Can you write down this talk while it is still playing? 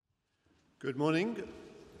Good morning.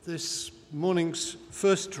 This morning's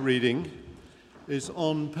first reading is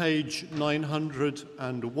on page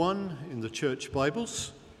 901 in the Church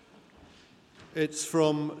Bibles. It's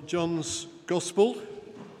from John's Gospel,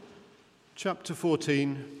 chapter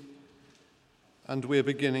 14, and we're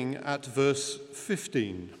beginning at verse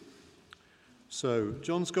 15. So,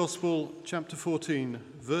 John's Gospel, chapter 14,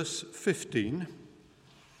 verse 15.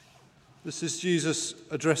 This is Jesus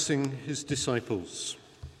addressing his disciples.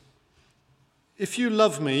 If you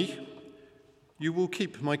love me, you will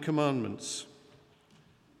keep my commandments.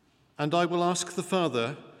 And I will ask the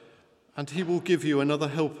Father, and he will give you another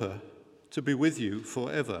helper to be with you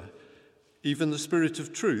forever, even the Spirit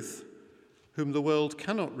of truth, whom the world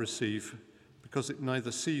cannot receive because it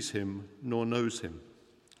neither sees him nor knows him.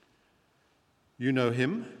 You know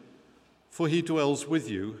him, for he dwells with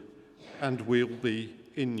you and will be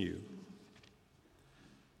in you.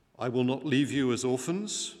 I will not leave you as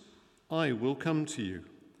orphans. I will come to you.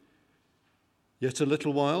 Yet a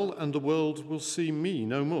little while, and the world will see me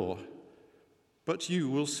no more. But you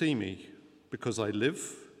will see me, because I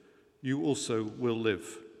live, you also will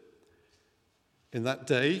live. In that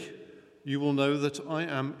day, you will know that I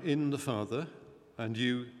am in the Father, and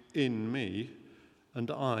you in me,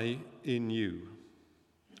 and I in you.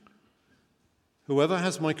 Whoever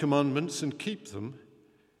has my commandments and keep them,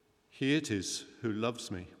 he it is who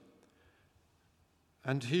loves me.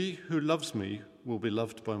 And he who loves me will be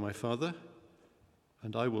loved by my Father,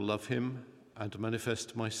 and I will love him and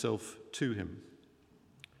manifest myself to him.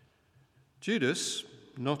 Judas,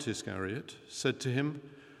 not Iscariot, said to him,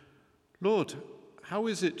 Lord, how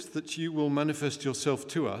is it that you will manifest yourself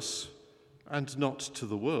to us and not to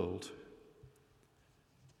the world?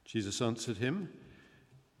 Jesus answered him,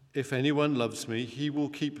 If anyone loves me, he will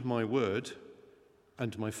keep my word,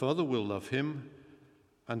 and my Father will love him,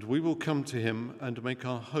 and we will come to him and make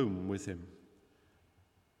our home with him.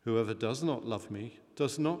 Whoever does not love me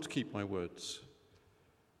does not keep my words.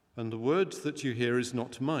 And the word that you hear is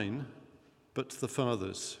not mine, but the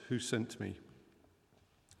Father's who sent me.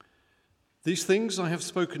 These things I have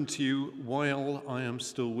spoken to you while I am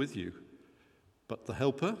still with you. But the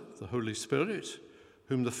Helper, the Holy Spirit,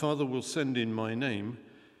 whom the Father will send in my name,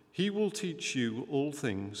 he will teach you all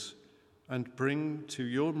things and bring to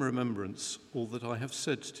your remembrance all that I have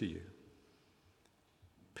said to you.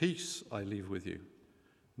 Peace I leave with you.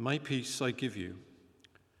 My peace I give you.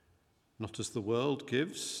 Not as the world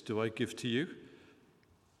gives, do I give to you.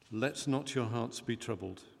 Let not your hearts be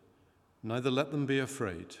troubled, neither let them be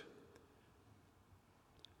afraid.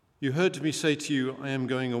 You heard me say to you, I am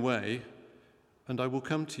going away, and I will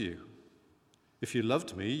come to you. If you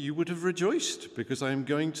loved me, you would have rejoiced, because I am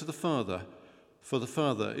going to the Father, for the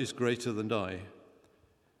Father is greater than I.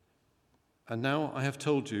 And now I have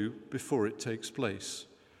told you before it takes place,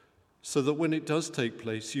 so that when it does take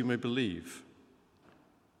place, you may believe.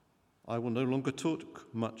 I will no longer talk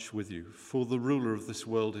much with you, for the ruler of this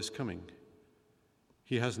world is coming.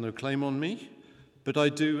 He has no claim on me, but I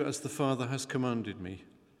do as the Father has commanded me,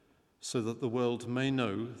 so that the world may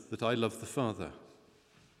know that I love the Father.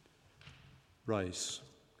 Rise,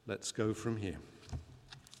 let's go from here.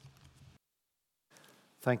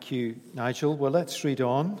 Thank you, Nigel. Well, let's read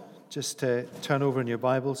on. Just turn over in your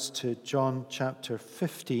Bibles to John chapter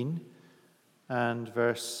 15 and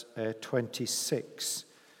verse 26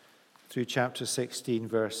 through chapter 16,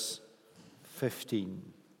 verse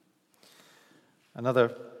 15.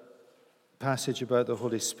 Another passage about the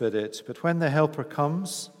Holy Spirit. But when the Helper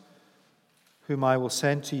comes, whom I will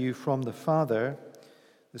send to you from the Father,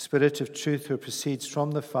 the Spirit of truth who proceeds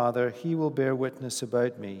from the Father, he will bear witness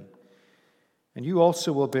about me. And you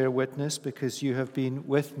also will bear witness because you have been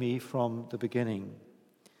with me from the beginning.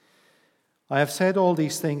 I have said all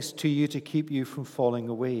these things to you to keep you from falling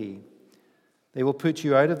away. They will put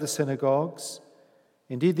you out of the synagogues.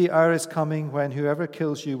 Indeed, the hour is coming when whoever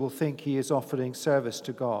kills you will think he is offering service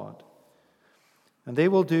to God. And they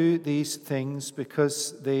will do these things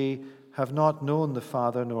because they have not known the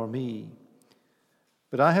Father nor me.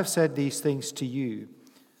 But I have said these things to you,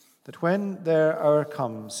 that when their hour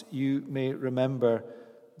comes, you may remember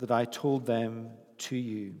that I told them to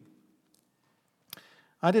you.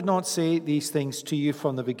 I did not say these things to you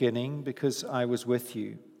from the beginning because I was with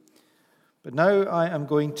you. But now I am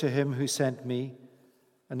going to him who sent me,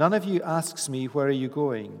 and none of you asks me, where are you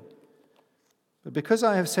going? But because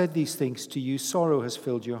I have said these things to you, sorrow has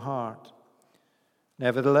filled your heart.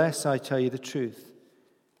 Nevertheless, I tell you the truth.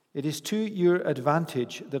 It is to your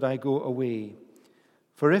advantage that I go away.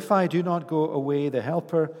 For if I do not go away, the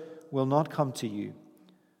Helper will not come to you.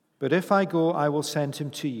 But if I go, I will send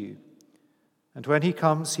him to you. And when he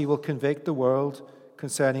comes, he will convict the world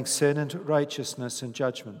concerning sin and righteousness and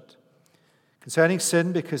judgment. Concerning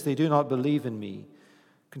sin, because they do not believe in me.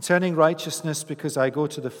 Concerning righteousness, because I go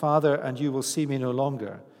to the Father and you will see me no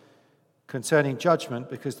longer. Concerning judgment,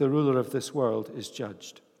 because the ruler of this world is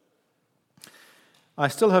judged. I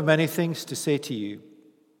still have many things to say to you,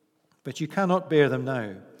 but you cannot bear them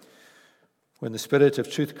now. When the Spirit of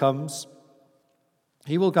truth comes,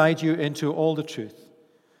 he will guide you into all the truth.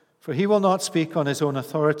 For he will not speak on his own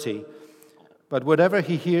authority, but whatever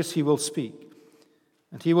he hears he will speak,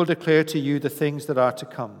 and he will declare to you the things that are to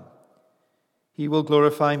come. He will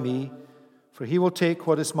glorify me, for he will take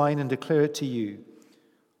what is mine and declare it to you.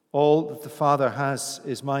 All that the Father has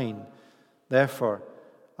is mine. Therefore,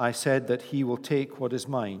 I said that he will take what is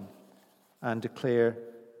mine and declare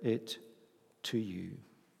it to you.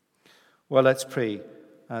 Well, let's pray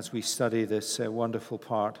as we study this wonderful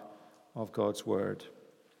part of God's Word.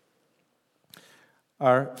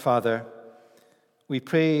 Our Father, we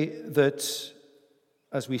pray that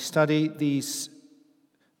as we study these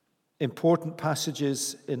important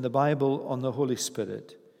passages in the Bible on the Holy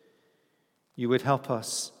Spirit, you would help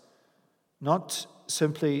us not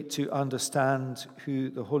simply to understand who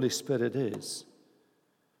the Holy Spirit is,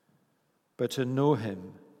 but to know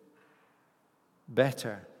him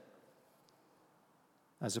better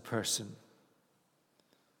as a person.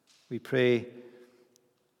 We pray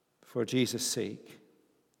for Jesus' sake.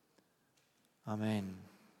 Amen.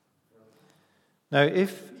 Now,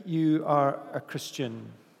 if you are a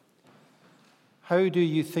Christian, how do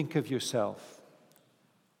you think of yourself?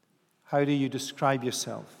 How do you describe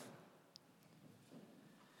yourself?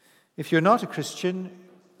 If you're not a Christian,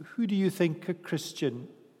 who do you think a Christian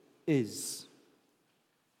is?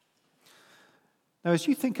 Now, as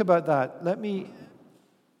you think about that, let me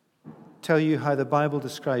tell you how the Bible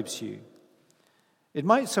describes you. It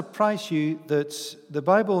might surprise you that the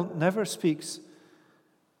Bible never speaks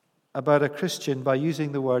about a Christian by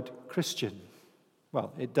using the word Christian.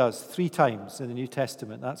 Well, it does 3 times in the New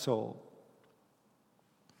Testament, that's all.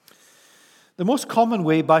 The most common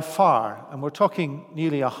way by far, and we're talking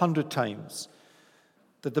nearly 100 times,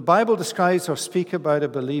 that the Bible describes or speaks about a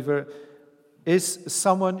believer is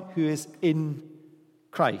someone who is in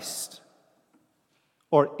Christ,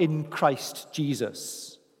 or in Christ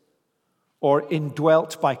Jesus, or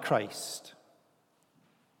indwelt by Christ.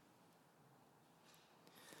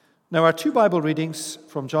 Now, our 2 Bible readings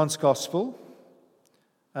from John's Gospel,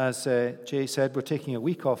 as Jay said, we're taking a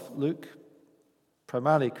week off Luke,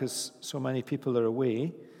 primarily because so many people are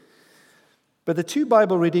away. But the 2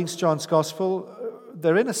 Bible readings, John's Gospel,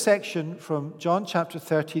 they're in a section from John chapter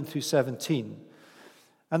 13 through 17.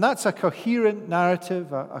 And that's a coherent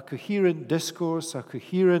narrative, a coherent discourse, a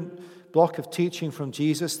coherent block of teaching from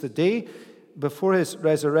Jesus. The day before his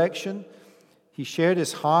resurrection, he shared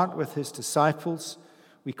his heart with his disciples.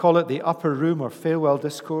 We call it the upper room or farewell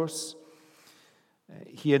discourse.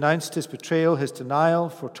 He announced his betrayal, his denial,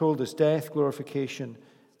 foretold his death, glorification,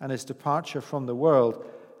 and his departure from the world,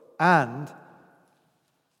 and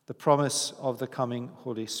the promise of the coming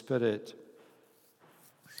Holy Spirit.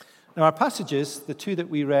 Now, our passages, the 2 that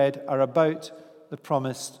we read, are about the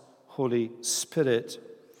promised Holy Spirit.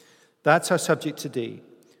 That's our subject today.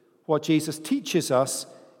 What Jesus teaches us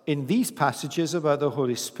in these passages about the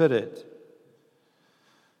Holy Spirit.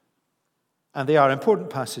 And they are important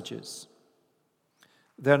passages.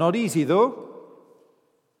 They're not easy, though.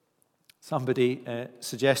 Somebody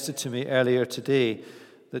suggested to me earlier today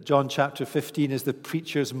that John chapter 15 is the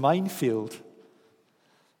preacher's minefield.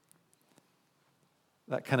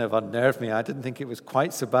 That kind of unnerved me. I didn't think it was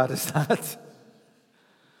quite so bad as that.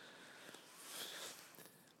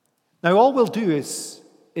 Now, all we'll do is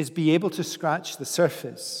be able to scratch the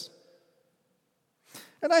surface.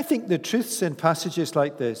 And I think the truths in passages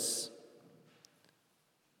like this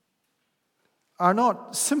are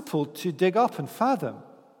not simple to dig up and fathom.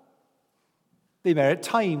 They merit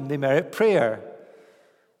time, they merit prayer,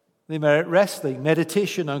 they merit wrestling,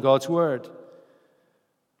 meditation on God's Word.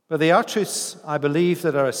 But they are truths, I believe,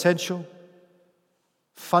 that are essential,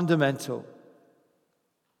 fundamental.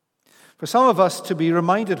 For some of us to be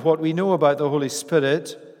reminded what we know about the Holy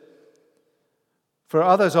Spirit, for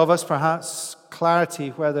others of us perhaps clarity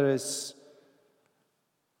where there is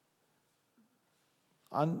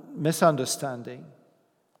misunderstanding,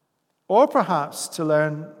 or perhaps to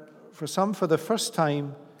learn, for some for the first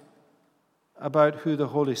time, about who the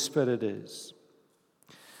Holy Spirit is.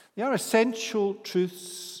 They are essential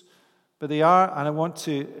truths, but they are, and I want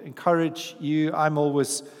to encourage you, I'm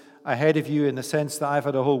always ahead of you in the sense that I've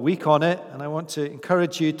had a whole week on it, and I want to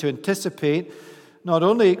encourage you to anticipate not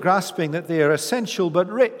only grasping that they are essential, but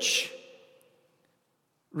rich.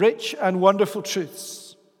 rich and wonderful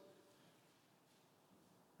truths,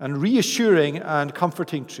 and reassuring and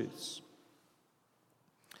comforting truths.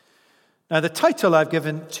 Now, the title I've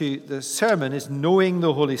given to the sermon is Knowing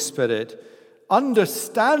the Holy Spirit.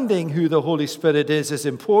 Understanding who the Holy Spirit is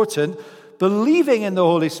important. Believing in the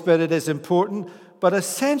Holy Spirit is important. But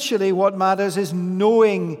essentially what matters is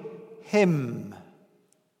knowing Him.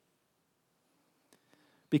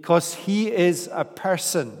 Because He is a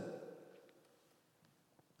person.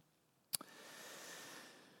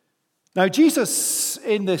 Now, Jesus,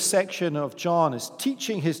 in this section of John, is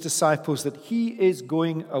teaching His disciples that He is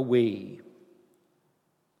going away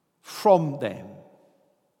from them.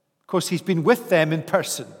 Of course, He's been with them in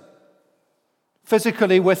person,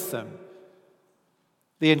 physically with them,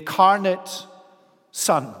 the incarnate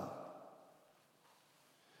Son.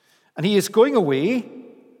 And He is going away,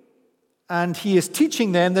 and He is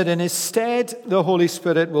teaching them that in His stead, the Holy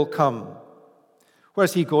Spirit will come. Where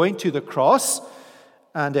is He going? To the cross.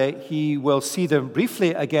 And He will see them briefly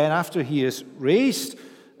again after He is raised.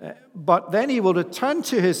 But then He will return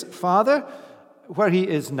to His Father, where He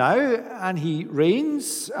is now, and He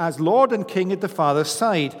reigns as Lord and King at the Father's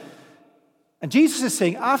side. And Jesus is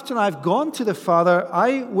saying, after I've gone to the Father,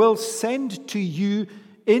 I will send to you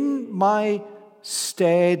in my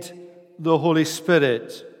stead the Holy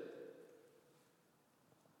Spirit.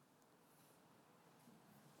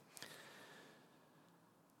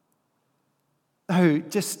 Now,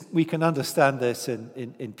 just we can understand this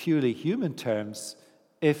in purely human terms.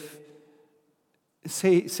 If,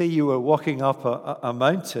 say you were walking up a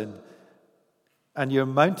mountain and your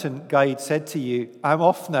mountain guide said to you, I'm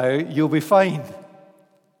off now, you'll be fine.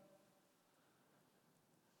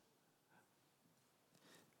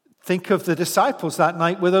 Think of the disciples that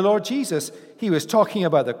night with the Lord Jesus. He was talking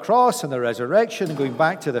about the cross and the resurrection and going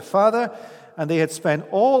back to the Father, and they had spent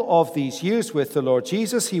all of these years with the Lord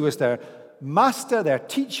Jesus. He was their master, their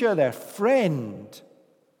teacher, their friend.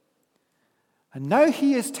 And now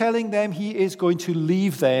He is telling them He is going to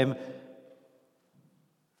leave them.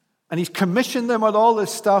 And He's commissioned them with all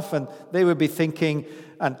this stuff, and they would be thinking,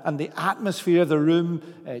 and the atmosphere of the room,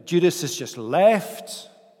 Judas has just left.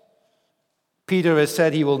 Peter has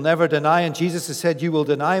said he will never deny, and Jesus has said, you will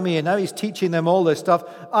deny me. And now He's teaching them all this stuff.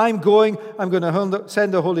 I'm going to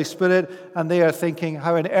send the Holy Spirit. And they are thinking,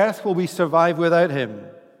 how on earth will we survive without Him?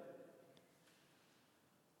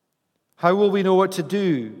 How will we know what to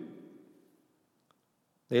do?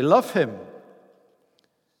 They love Him.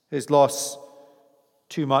 His loss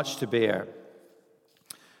too much to bear.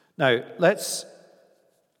 Now, let's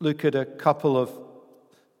look at a couple of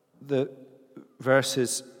the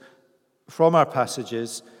verses from our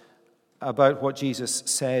passages about what Jesus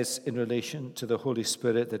says in relation to the Holy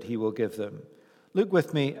Spirit that He will give them. Look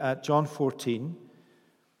with me at John 14,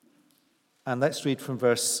 and let's read from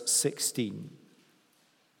verse 16.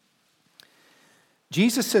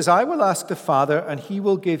 Jesus says, I will ask the Father, and He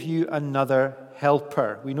will give you another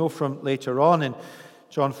helper. We know from later on in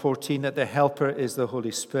John 14 that the helper is the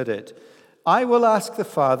Holy Spirit. I will ask the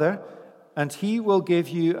Father, and He will give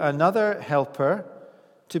you another helper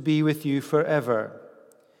to be with you forever,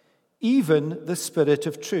 even the Spirit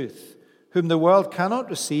of truth, whom the world cannot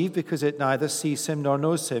receive because it neither sees Him nor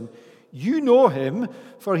knows Him. You know Him,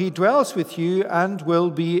 for He dwells with you and will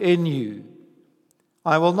be in you.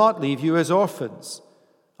 I will not leave you as orphans.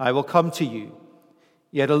 I will come to you.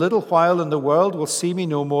 Yet a little while and the world will see me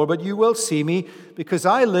no more, but you will see me. Because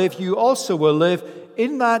I live, you also will live.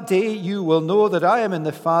 In that day you will know that I am in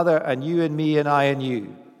the Father, and you in me, and I in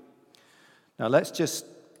you. Now let's just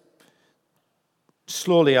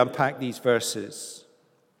slowly unpack these verses.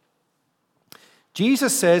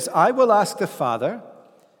 Jesus says, I will ask the Father,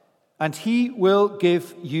 and He will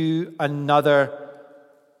give you another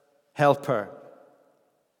helper.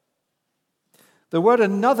 The word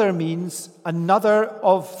another means another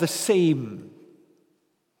of the same.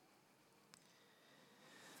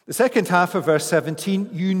 The second half of verse 17,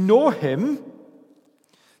 you know Him.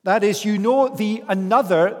 That is, you know the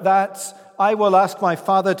another that I will ask my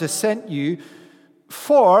Father to send you,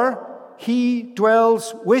 for He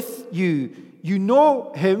dwells with you. You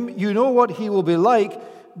know Him, you know what He will be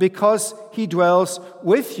like because He dwells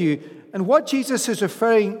with you. And what Jesus is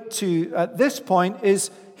referring to at this point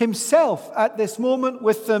is Himself at this moment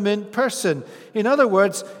with them in person. In other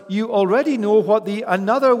words, you already know what the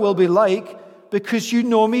another will be like because you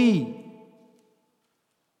know me.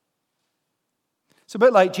 It's a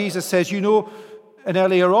bit like Jesus says, you know, and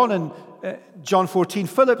earlier on in John 14,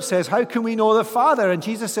 Philip says, how can we know the Father? And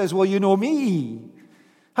Jesus says, well, you know me.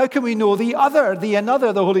 How can we know the other, the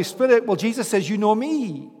another, the Holy Spirit? Well, Jesus says, you know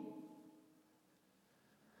me.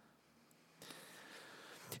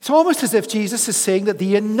 It's almost as if Jesus is saying that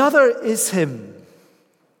the another is him.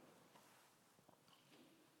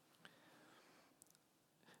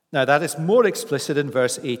 Now, that is more explicit in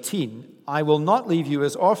verse 18. I will not leave you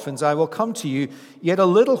as orphans. I will come to you. Yet a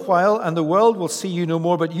little while, and the world will see you no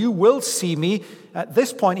more, but you will see me. At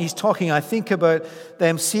this point, he's talking, I think, about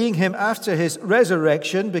them seeing him after his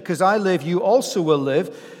resurrection. Because I live, you also will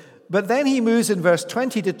live. But then he moves in verse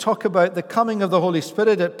 20 to talk about the coming of the Holy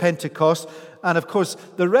Spirit at Pentecost. And of course,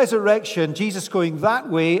 the resurrection, Jesus going that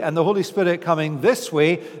way and the Holy Spirit coming this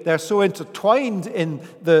way, they're so intertwined in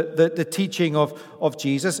the teaching of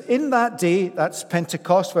Jesus. In that day, that's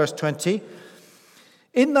Pentecost, verse 20,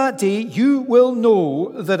 in that day you will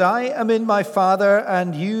know that I am in my Father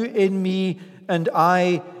and you in me and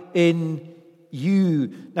I in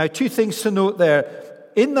you. Now, two things to note there.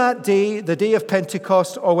 In that day, the day of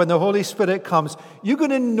Pentecost, or when the Holy Spirit comes, you're going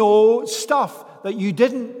to know stuff that you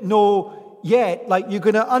didn't know yet. Like you're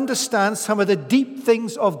going to understand some of the deep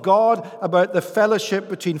things of God about the fellowship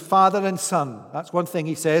between Father and Son. That's one thing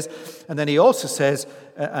he says. And then he also says,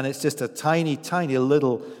 and it's just a tiny, tiny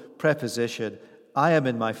little preposition, I am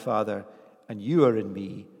in my Father, and you are in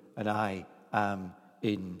me, and I am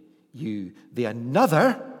in you. The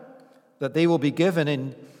another that they will be given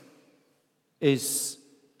in is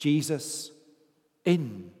Jesus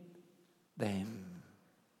in them.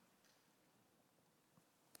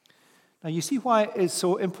 Now, you see why it's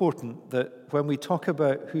so important that when we talk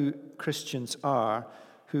about who Christians are,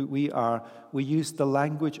 who we are, we use the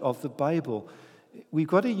language of the Bible. We've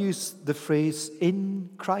got to use the phrase in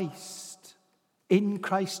Christ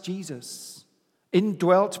Jesus,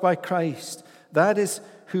 indwelt by Christ. That is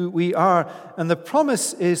who we are. And the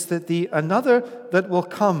promise is that the another that will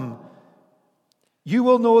come, you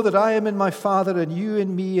will know that I am in my Father and you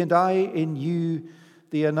in me and I in you.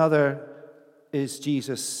 The another is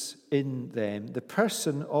Jesus in them. The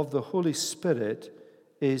person of the Holy Spirit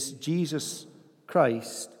is Jesus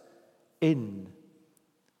Christ in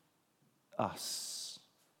us.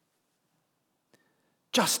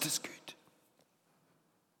 Just as good.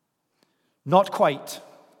 Not quite.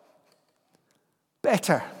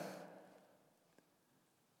 Better.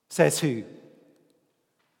 Says who?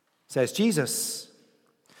 Says Jesus.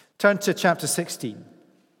 Turn to chapter 16.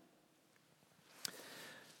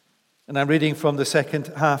 And I'm reading from the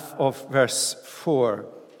second half of verse 4.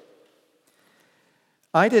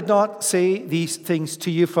 I did not say these things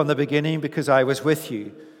to you from the beginning because I was with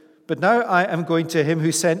you. But now I am going to him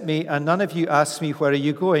who sent me, and none of you asked me, where are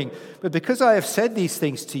you going? But because I have said these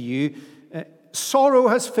things to you, sorrow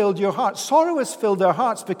has filled your hearts. Sorrow has filled their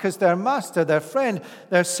hearts because their master, their friend,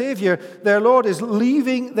 their Savior, their Lord is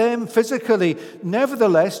leaving them physically.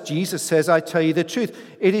 Nevertheless, Jesus says, I tell you the truth,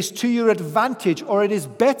 it is to your advantage, or it is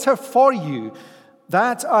better for you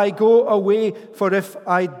that I go away, for if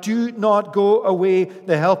I do not go away,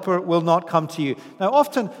 the Helper will not come to you. Now,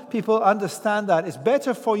 often people understand that. It's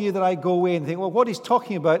better for you that I go away, and think, well, what he's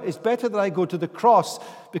talking about is better that I go to the cross,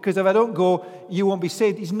 because if I don't go, you won't be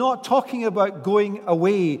saved. He's not talking about going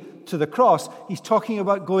away to the cross. He's talking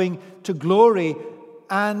about going to glory,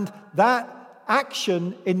 and that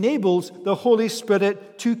action enables the Holy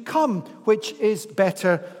Spirit to come, which is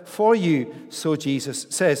better for you. So Jesus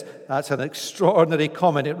says. That's an extraordinary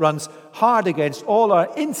comment. It runs hard against all our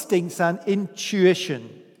instincts and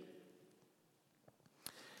intuition.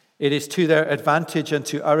 It is to their advantage and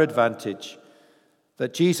to our advantage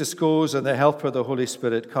that Jesus goes and the Helper, the Holy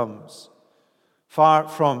Spirit, comes. Far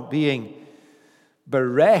from being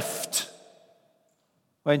bereft,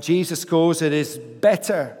 when Jesus goes, it is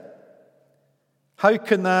better. How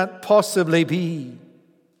can that possibly be?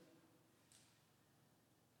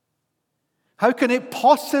 How can it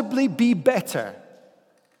possibly be better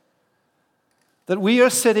that we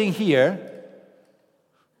are sitting here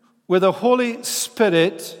with the Holy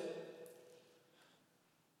Spirit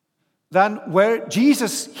than where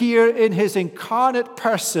Jesus here in his incarnate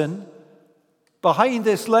person behind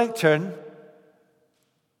this lectern?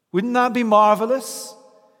 Wouldn't that be marvelous?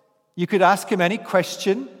 You could ask him any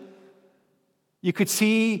question. You could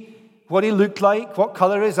see what he looked like, what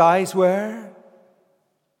color his eyes were.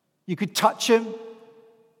 You could touch him.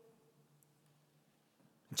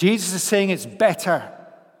 Jesus is saying it's better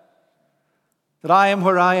that I am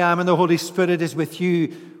where I am and the Holy Spirit is with you.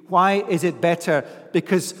 Why is it better?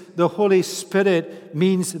 Because the Holy Spirit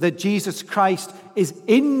means that Jesus Christ is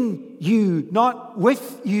in you, not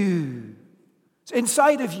with you. It's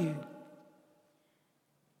inside of you.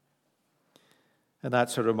 And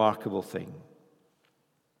that's a remarkable thing.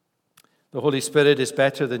 The Holy Spirit is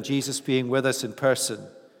better than Jesus being with us in person,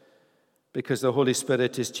 because the Holy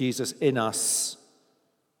Spirit is Jesus in us,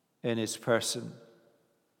 in his person.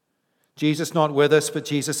 Jesus not with us, but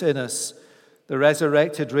Jesus in us. The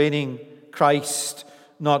resurrected, reigning Christ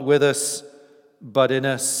not with us, but in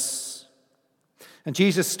us. And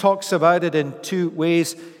Jesus talks about it in two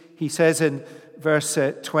ways. He says in verse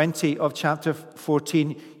 20 of chapter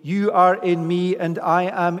 14, "You are in me and I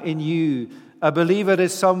am in you." A believer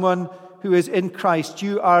is someone who is in Christ.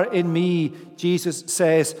 You are in me, Jesus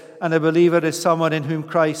says, and a believer is someone in whom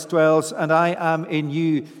Christ dwells, and I am in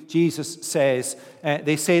you, Jesus says.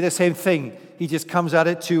 They say the same thing. He just comes at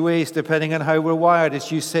it two ways, depending on how we're wired.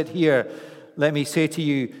 As you sit here, let me say to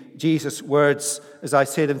you Jesus' words as I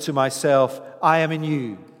say them to myself: I am in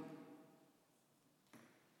you.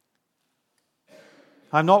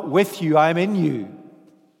 I'm not with you, I am in you.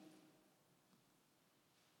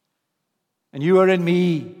 And you are in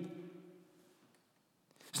me.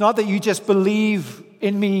 It's not that you just believe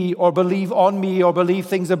in me or believe on me or believe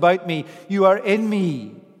things about me. You are in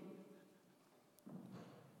me.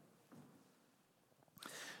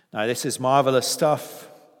 Now, this is marvelous stuff.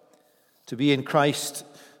 To be in Christ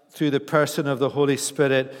through the person of the Holy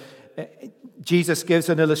Spirit. Jesus gives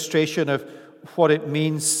an illustration of what it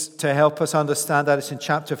means to help us understand that. It's in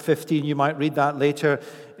chapter 15. You might read that later.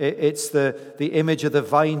 It's the image of the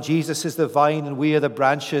vine. Jesus is the vine and we are the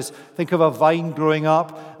branches. Think of a vine growing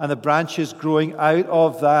up and the branches growing out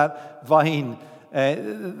of that vine.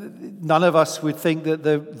 None of us would think that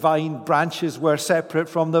the vine branches were separate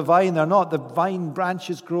from the vine. They're not. The vine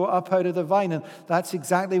branches grow up out of the vine. And that's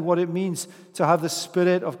exactly what it means to have the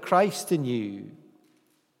Spirit of Christ in you.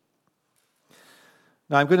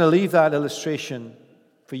 Now, I'm going to leave that illustration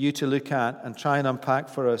for you to look at and try and unpack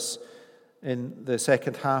for us in the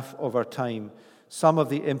second half of our time some of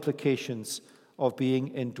the implications of being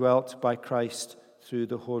indwelt by Christ through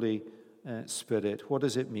the Holy Spirit. What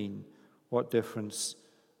does it mean? What difference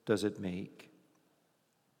does it make?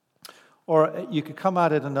 Or you could come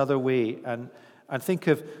at it another way and think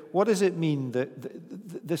of what does it mean?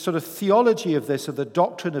 The sort of theology of this, or the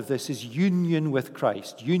doctrine of this, is union with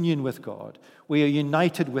Christ, union with God. We are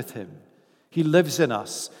united with Him. He lives in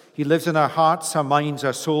us. He lives in our hearts, our minds,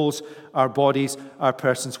 our souls, our bodies, our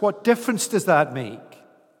persons. What difference does that make?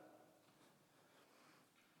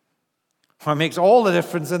 Well, it makes all the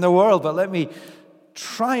difference in the world, but let me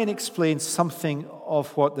try and explain something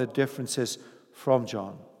of what the difference is from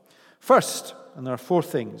John. First, and there are 4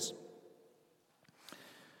 things.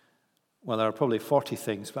 Well, there are probably 40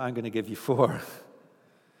 things, but I'm going to give you 4.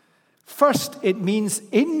 First, it means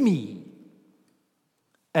in me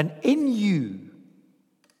and in you.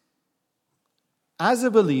 As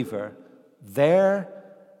a believer, there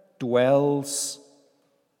dwells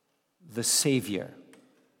the Savior.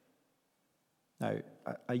 Now,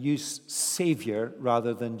 I use Savior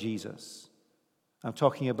rather than Jesus. I'm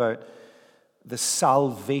talking about the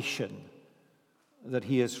salvation that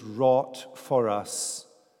He has wrought for us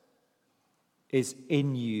is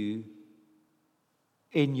in you,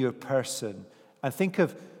 in your person. And think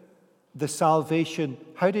of the salvation.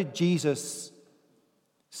 How did Jesus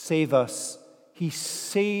save us? He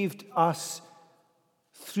saved us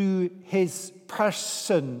through His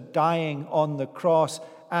person dying on the cross,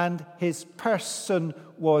 and His person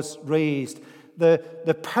was raised.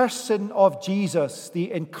 The person of Jesus, the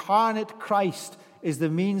incarnate Christ, is the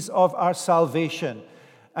means of our salvation.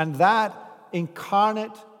 And that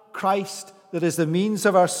incarnate Christ that is the means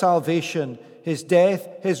of our salvation, His death,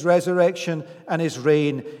 His resurrection, and His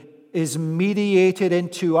reign, is mediated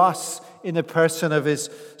into us in the person of His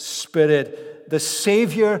Spirit. The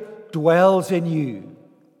Savior dwells in you.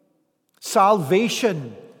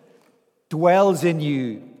 Salvation dwells in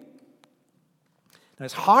you. Now,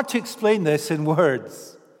 it's hard to explain this in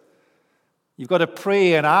words. You've got to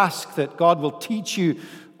pray and ask that God will teach you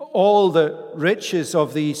all the riches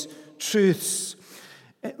of these truths.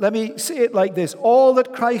 Let me say it like this. All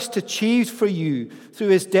that Christ achieved for you through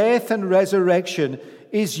His death and resurrection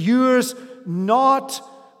is yours not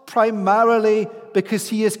primarily because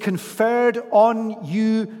He has conferred on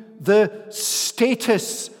you the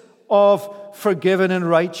status of forgiven and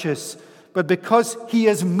righteous, but because He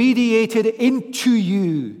has mediated into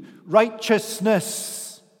you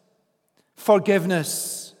righteousness,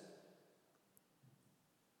 forgiveness.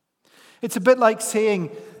 It's a bit like saying,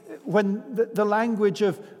 when the language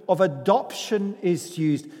of adoption is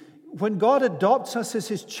used, when God adopts us as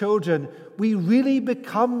His children, we really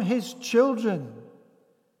become His children.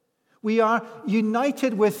 We are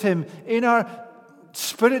united with Him in our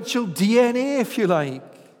spiritual DNA, if you like.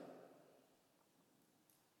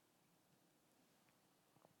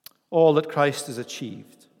 All that Christ has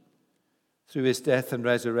achieved through His death and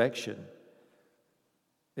resurrection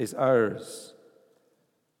is ours.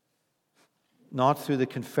 not through the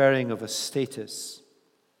conferring of a status,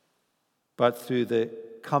 but through the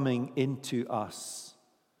coming into us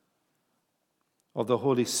of the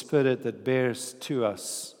Holy Spirit that bears to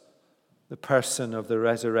us the person of the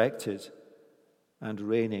resurrected and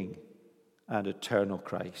reigning and eternal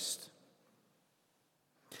Christ.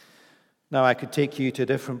 Now, I could take you to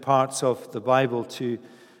different parts of the Bible to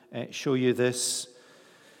show you this.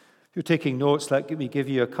 If you're taking notes, let me give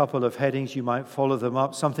you a couple of headings. You might follow them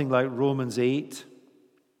up. Something like Romans 8,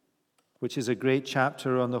 which is a great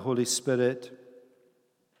chapter on the Holy Spirit.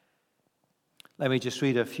 Let me just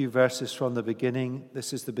read a few verses from the beginning.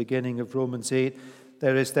 This is the beginning of Romans 8.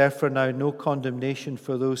 There is therefore now no condemnation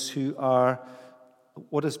for those who are...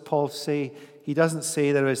 What does Paul say? He doesn't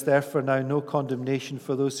say there is therefore now no condemnation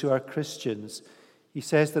for those who are Christians. He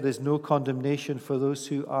says there is no condemnation for those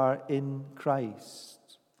who are in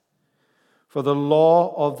Christ. For the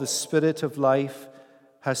law of the Spirit of life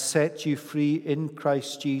has set you free in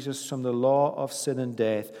Christ Jesus from the law of sin and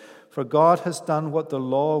death. For God has done what the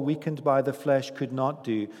law, weakened by the flesh, could not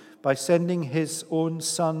do, by sending his own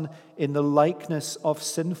Son in the likeness of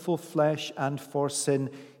sinful flesh, and for sin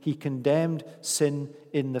he condemned sin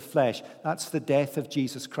in the flesh. That's the death of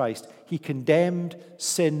Jesus Christ. He condemned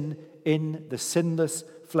sin in the sinless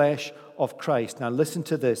flesh of Christ. Now listen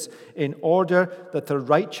to this. In order that the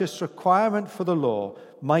righteous requirement for the law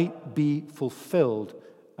might be fulfilled.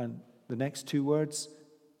 And the next two words,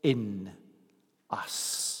 in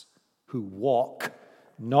us, who walk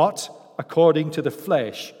not according to the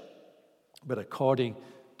flesh, but according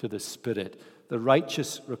to the Spirit. The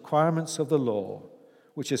righteous requirements of the law,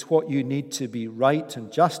 which is what you need to be right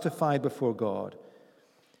and justified before God,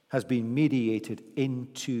 has been mediated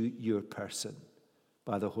into your person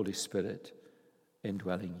by the Holy Spirit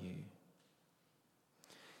indwelling you.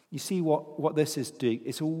 You see what this is doing?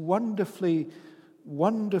 It's wonderful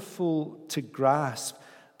to grasp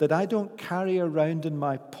that I don't carry around in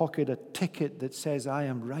my pocket a ticket that says I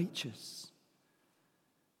am righteous.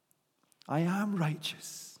 I am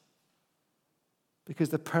righteous because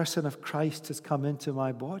the person of Christ has come into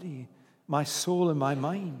my body, my soul, and my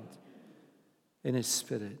mind in his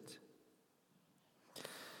Spirit.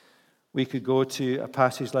 We could go to a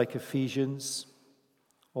passage like Ephesians,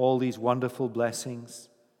 all these wonderful blessings,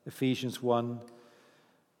 Ephesians 1,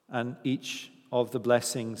 and each of the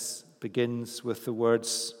blessings begins with the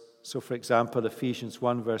words. So, for example, Ephesians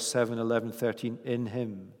 1, verse 7, 11, 13, in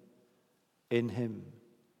him, in him,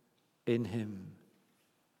 in him,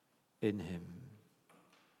 in him.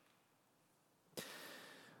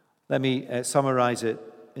 Let me summarize it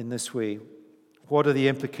in this way. What are the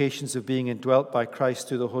implications of being indwelt by Christ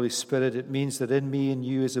through the Holy Spirit? It means that in me and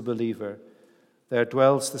you as a believer, there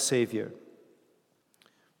dwells the Savior,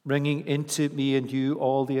 bringing into me and you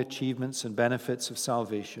all the achievements and benefits of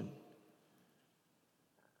salvation.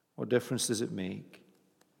 What difference does it make?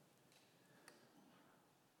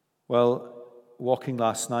 Well, walking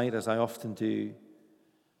last night, as I often do,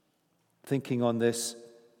 thinking on this,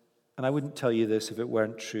 and I wouldn't tell you this if it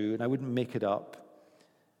weren't true, and I wouldn't make it up,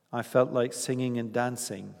 I felt like singing and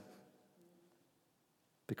dancing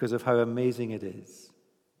because of how amazing it is.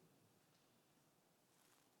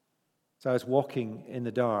 So I was walking in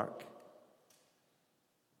the dark.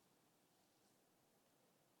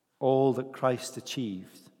 All that Christ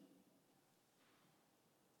achieved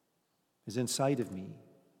is inside of me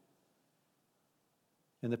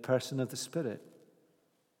in the person of the Spirit.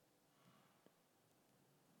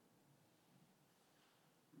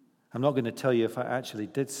 I'm not going to tell you if I actually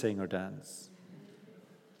did sing or dance.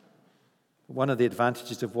 One of the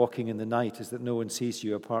advantages of walking in the night is that no one sees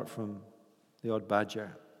you apart from the odd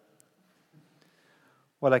badger.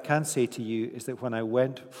 What I can say to you is that when I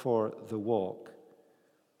went for the walk,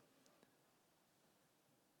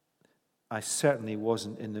 I certainly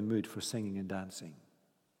wasn't in the mood for singing and dancing.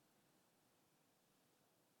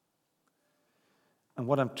 And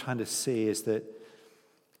what I'm trying to say is that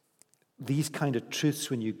these kind of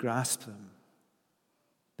truths, when you grasp them,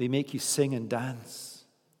 they make you sing and dance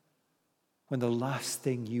when the last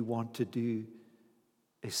thing you want to do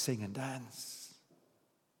is sing and dance.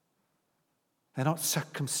 They're not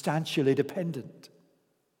circumstantially dependent.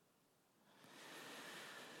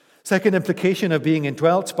 Second implication of being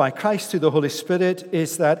indwelt by Christ through the Holy Spirit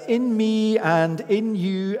is that in me and in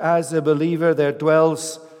you as a believer there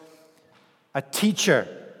dwells a teacher.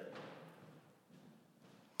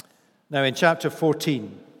 Now in chapter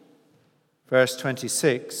 14, verse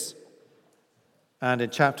 26, and in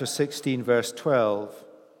chapter 16, verse 12,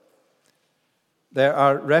 there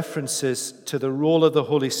are references to the role of the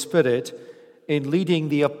Holy Spirit in leading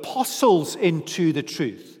the apostles into the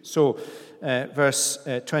truth. So verse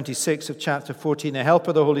 26 of chapter 14. The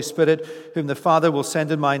Helper, the Holy Spirit, whom the Father will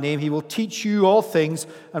send in my name, he will teach you all things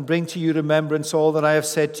and bring to you remembrance all that I have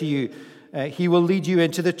said to you. He will lead you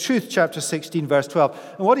into the truth, chapter 16, verse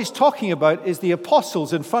 12. And what he's talking about is the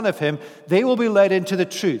apostles in front of him. They will be led into the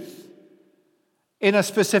truth in a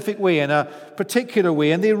specific way, in a particular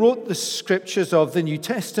way. And they wrote the scriptures of the New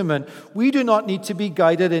Testament. We do not need to be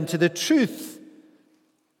guided into the truth.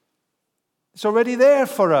 It's already there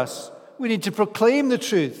for us. We need to proclaim the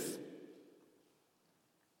truth.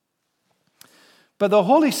 But the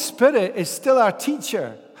Holy Spirit is still our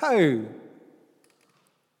teacher. How?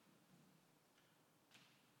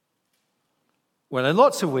 Well, in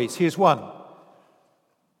lots of ways. Here's one.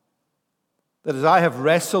 That as I have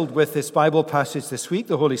wrestled with this Bible passage this week,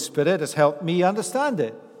 the Holy Spirit has helped me understand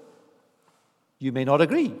it. You may not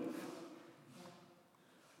agree.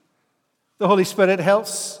 The Holy Spirit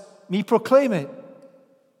helps me proclaim it.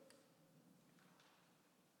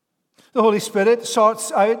 The Holy Spirit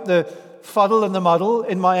sorts out the fuddle and the muddle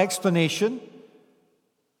in my explanation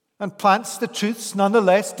and plants the truths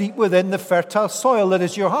nonetheless deep within the fertile soil that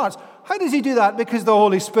is your heart. How does he do that? Because the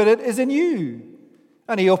Holy Spirit is in you.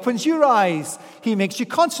 And he opens your eyes. He makes you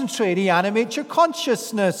concentrate. He animates your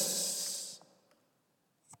consciousness.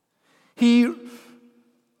 He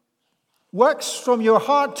works from your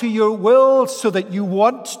heart to your will so that you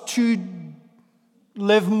want to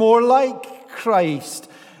live more like Christ.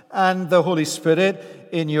 And the Holy Spirit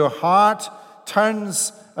in your heart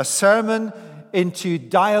turns a sermon into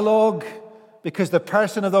dialogue because the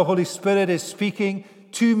person of the Holy Spirit is speaking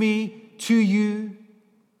to me, to you,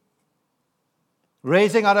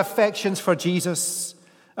 raising our affections for Jesus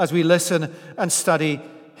as we listen and study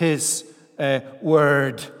his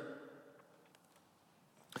word.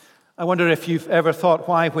 I wonder if you've ever thought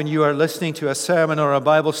why, when you are listening to a sermon or a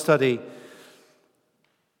Bible study,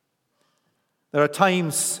 there are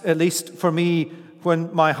times, at least for me,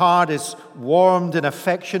 when my heart is warmed in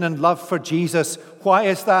affection and love for Jesus. Why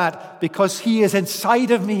is that? Because he is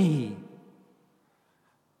inside of me,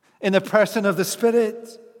 in the person of the Spirit.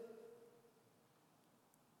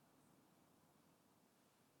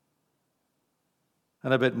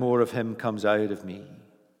 And a bit more of him comes out of me.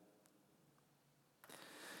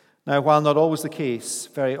 Now, while not always the case,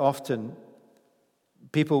 very often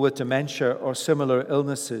people with dementia or similar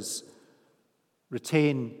illnesses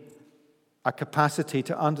retain a capacity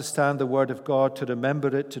to understand the Word of God, to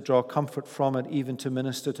remember it, to draw comfort from it, even to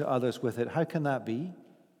minister to others with it. How can that be?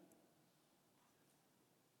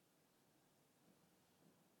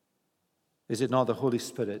 Is it not the Holy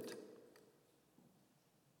Spirit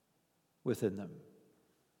within them?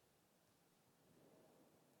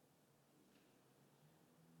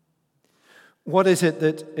 What is it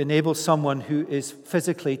that enables someone who is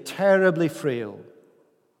physically terribly frail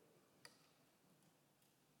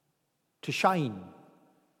to shine?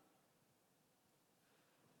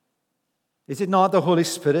 Is it not the Holy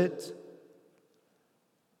Spirit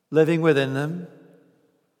living within them?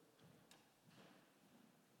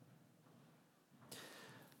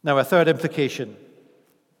 Now, a third implication,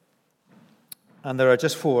 and there are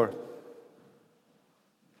just four.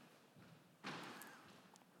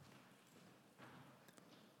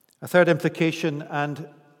 A third implication, and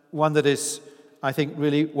one that is, I think,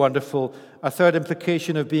 really wonderful. A third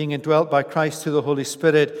implication of being indwelt by Christ through the Holy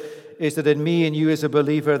Spirit is that in me and you as a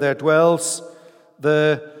believer there dwells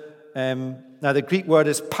now the Greek word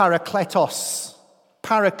is parakletos,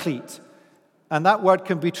 paraclete. And that word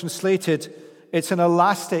can be translated, it's an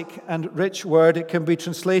elastic and rich word. It can be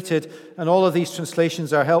translated, and all of these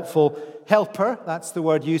translations are helpful. Helper, that's the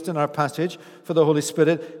word used in our passage for the Holy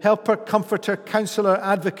Spirit. Helper, comforter, counselor,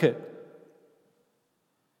 advocate.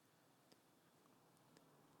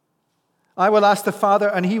 I will ask the Father,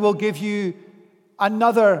 and he will give you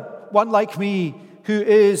another one like me, who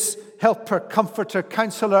is helper, comforter,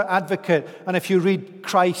 counselor, advocate. And if you read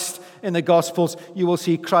Christ in the Gospels, you will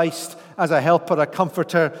see Christ as a helper, a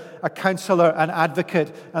comforter, a counselor, an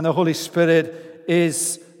advocate. And the Holy Spirit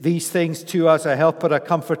is these things to us: a helper, a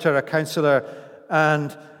comforter, a counselor,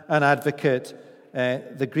 and an advocate.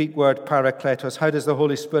 The Greek word parakletos. How does the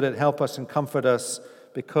Holy Spirit help us and comfort us?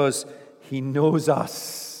 Because he knows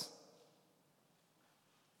us.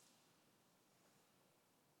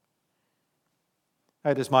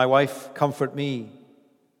 How does my wife comfort me?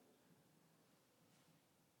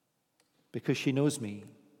 Because she knows me.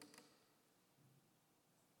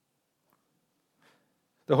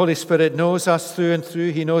 The Holy Spirit knows us through and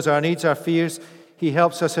through. He knows our needs, our fears. He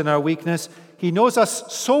helps us in our weakness. He knows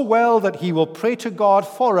us so well that he will pray to God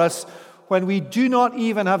for us when we do not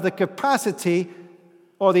even have the capacity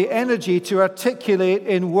or the energy to articulate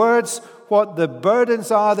in words what the burdens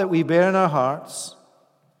are that we bear in our hearts,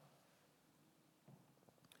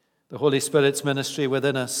 the Holy Spirit's ministry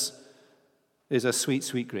within us is a sweet,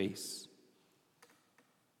 sweet grace.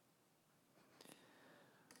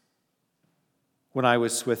 When I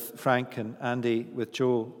was with Frank and Andy, with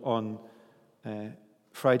Joe on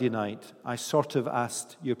Friday night, I sort of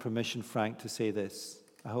asked your permission, Frank, to say this.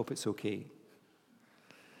 I hope it's okay.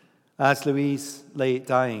 As Louise lay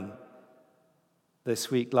dying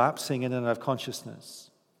this week, lapsing in and out of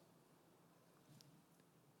consciousness,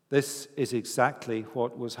 this is exactly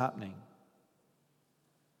what was happening.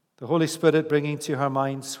 The Holy Spirit bringing to her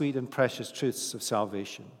mind sweet and precious truths of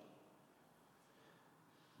salvation,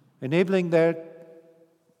 enabling her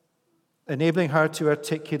to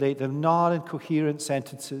articulate them, not in coherent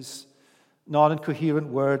sentences, not in coherent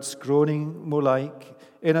words, groaning more like,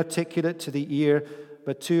 inarticulate to the ear,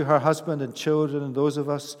 but to her husband and children and those of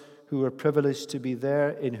us who are privileged to be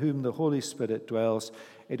there, in whom the Holy Spirit dwells.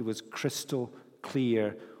 It was crystal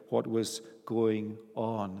clear what was going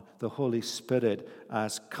on. The Holy Spirit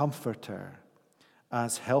as comforter,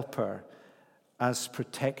 as helper, as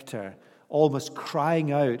protector, almost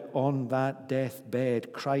crying out on that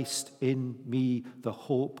deathbed, Christ in me, the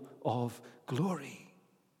hope of glory.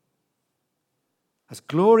 As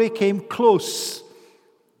glory came close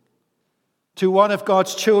to one of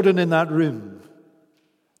God's children in that room,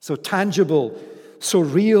 so tangible, so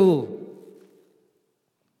real,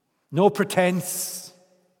 no pretense,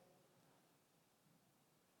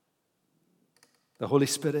 the Holy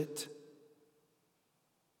Spirit.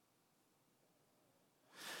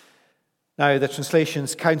 Now, the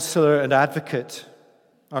translations counselor and advocate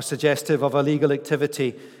are suggestive of a legal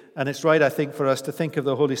activity, and it's right, I think, for us to think of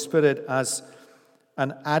the Holy Spirit as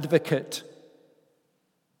an advocate.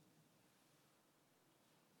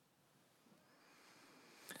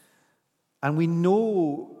 And we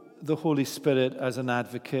know the Holy Spirit as an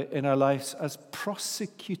advocate in our lives as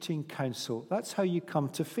prosecuting counsel. That's how you come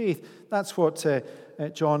to faith. That's what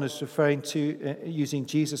John is referring to using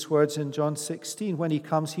Jesus' words in John 16. When he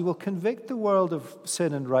comes, he will convict the world of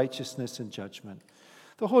sin and righteousness and judgment.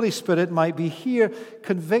 The Holy Spirit might be here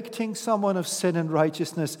convicting someone of sin and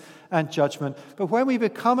righteousness and judgment. But when we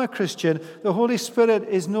become a Christian, the Holy Spirit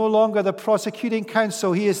is no longer the prosecuting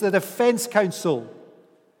counsel. He is the defense counsel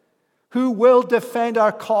who will defend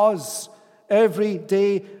our cause every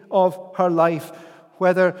day of her life.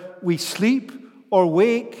 Whether we sleep or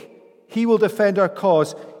wake, he will defend our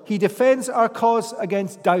cause. He defends our cause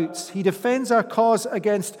against doubts. He defends our cause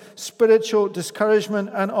against spiritual discouragement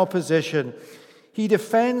and opposition. He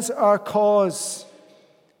defends our cause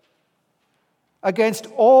against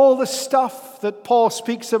all the stuff that Paul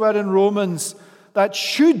speaks about in Romans that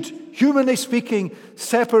should, humanly speaking,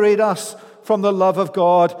 separate us from the love of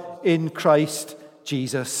God in Christ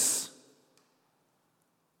Jesus.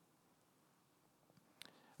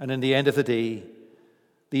 And in the end of the day,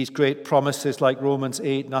 these great promises like Romans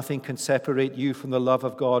 8, nothing can separate you from the love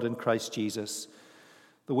of God in Christ Jesus.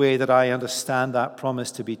 The way that I understand that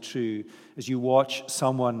promise to be true is you watch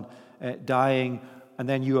someone dying and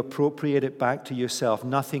then you appropriate it back to yourself.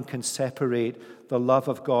 Nothing can separate the love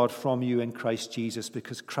of God from you in Christ Jesus,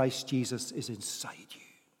 because Christ Jesus is inside you.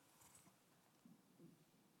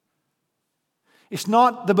 It's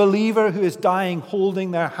not the believer who is dying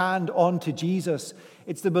holding their hand onto Jesus.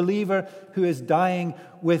 It's the believer who is dying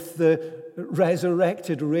with the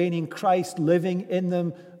resurrected, reigning Christ living in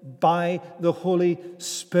them by the Holy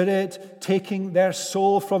Spirit, taking their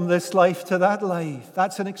soul from this life to that life.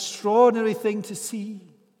 That's an extraordinary thing to see.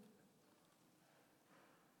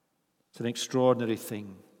 It's an extraordinary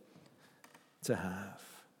thing to have.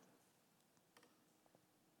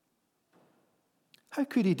 How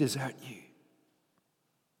could he desert you?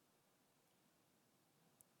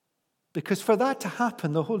 Because for that to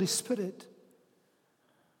happen, the Holy Spirit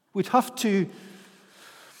would have to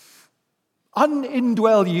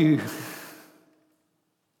unindwell you,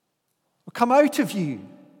 or come out of you,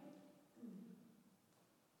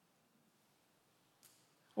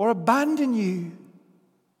 or abandon you.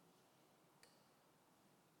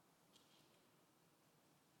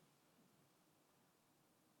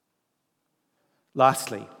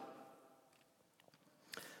 Lastly,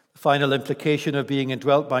 the final implication of being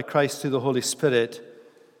indwelt by Christ through the Holy Spirit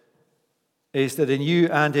is that in you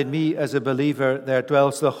and in me as a believer there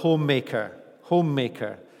dwells the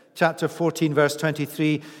homemaker. Chapter 14, verse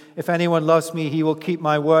 23, if anyone loves me, he will keep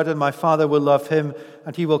my word, and my Father will love him,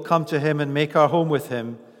 and he will come to him and make our home with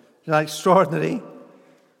him. Isn't that extraordinary?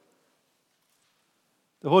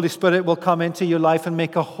 The Holy Spirit will come into your life and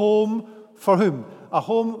make a home for whom? a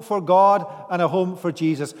home for God and a home for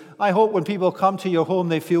Jesus. I hope when people come to your home,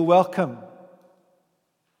 they feel welcome.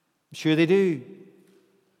 I'm sure they do.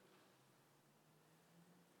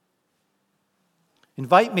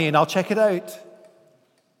 Invite me and I'll check it out.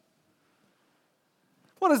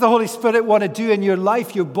 What does the Holy Spirit want to do in your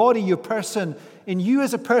life, your body, your person, in you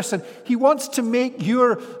as a person? He wants to make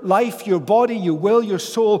your life, your body, your will, your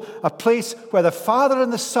soul, a place where the Father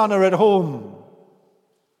and the Son are at home.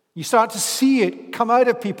 You start to see it come out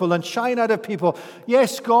of people and shine out of people.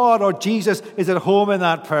 Yes, God or Jesus is at home in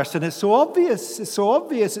that person. It's so obvious. It's so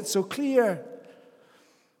obvious. It's so clear.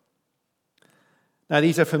 Now,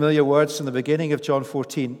 these are familiar words from the beginning of John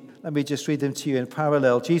 14. Let me just read them to you in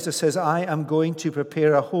parallel. Jesus says, I am going to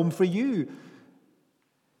prepare a home for you.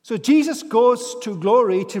 So Jesus goes to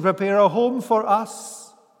glory to prepare a home for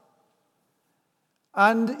us.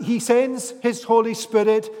 And he sends his Holy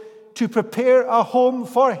Spirit to prepare a home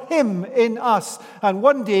for him in us. And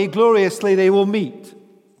one day, gloriously, they will meet.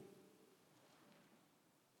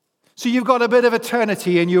 So you've got a bit of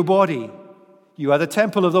eternity in your body. You are the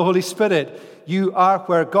temple of the Holy Spirit. You are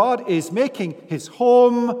where God is making his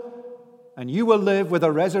home, and you will live with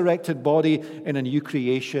a resurrected body in a new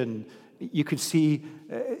creation. You can see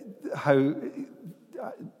how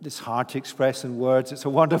it's hard to express in words. It's a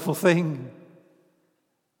wonderful thing.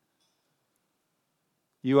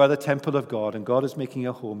 You are the temple of God, and God is making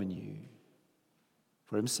a home in you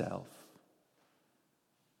for himself.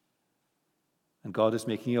 And God is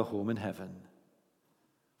making a home in heaven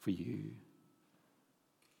for you.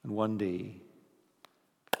 And one day,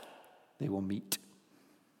 they will meet.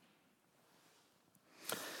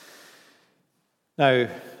 Now,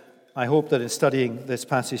 I hope that in studying this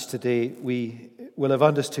passage today, we will have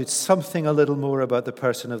understood something a little more about the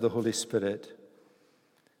person of the Holy Spirit.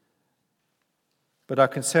 But our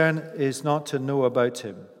concern is not to know about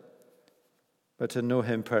him, but to know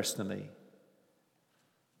him personally.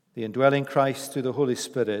 The indwelling Christ through the Holy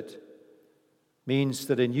Spirit means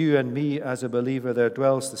that in you and me as a believer there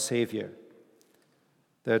dwells the Savior,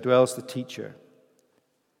 there dwells the teacher,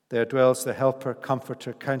 there dwells the helper,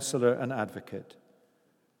 comforter, counselor, and advocate.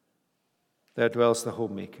 There dwells the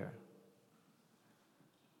homemaker.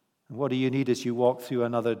 And what do you need as you walk through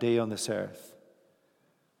another day on this earth?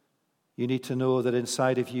 You need to know that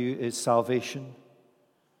inside of you is salvation.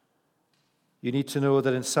 You need to know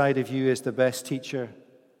that inside of you is the best teacher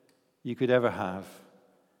you could ever have.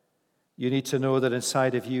 You need to know that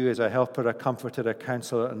inside of you is a helper, a comforter, a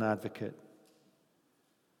counselor, an advocate.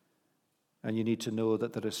 And you need to know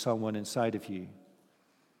that there is someone inside of you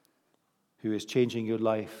who is changing your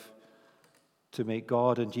life to make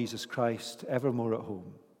God and Jesus Christ evermore at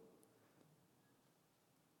home.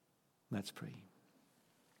 Let's pray.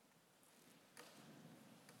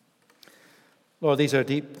 Lord, these are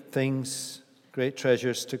deep things, great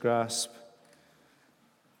treasures to grasp.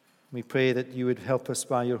 We pray that you would help us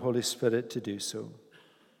by your Holy Spirit to do so.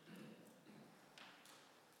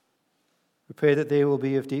 We pray that they will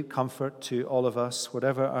be of deep comfort to all of us,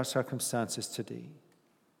 whatever our circumstances today.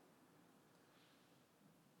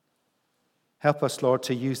 Help us, Lord,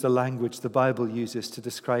 to use the language the Bible uses to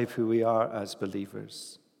describe who we are as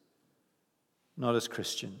believers, not as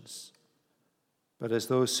Christians, but as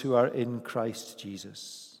those who are in Christ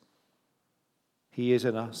Jesus. He is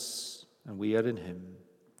in us, and we are in him.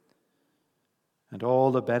 And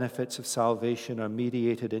all the benefits of salvation are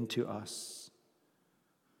mediated into us.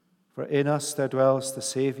 For in us there dwells the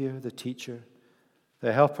Savior, the teacher,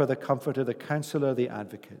 the helper, the comforter, the counselor, the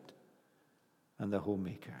advocate, and the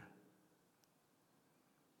homemaker.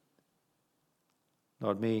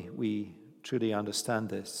 Lord, may we truly understand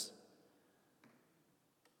this,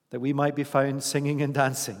 that we might be found singing and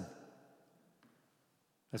dancing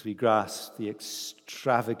as we grasp the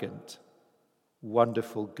extravagant,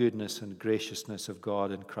 wonderful goodness and graciousness of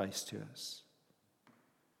God in Christ to us.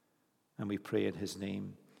 And we pray in his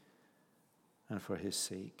name and for his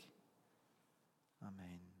sake.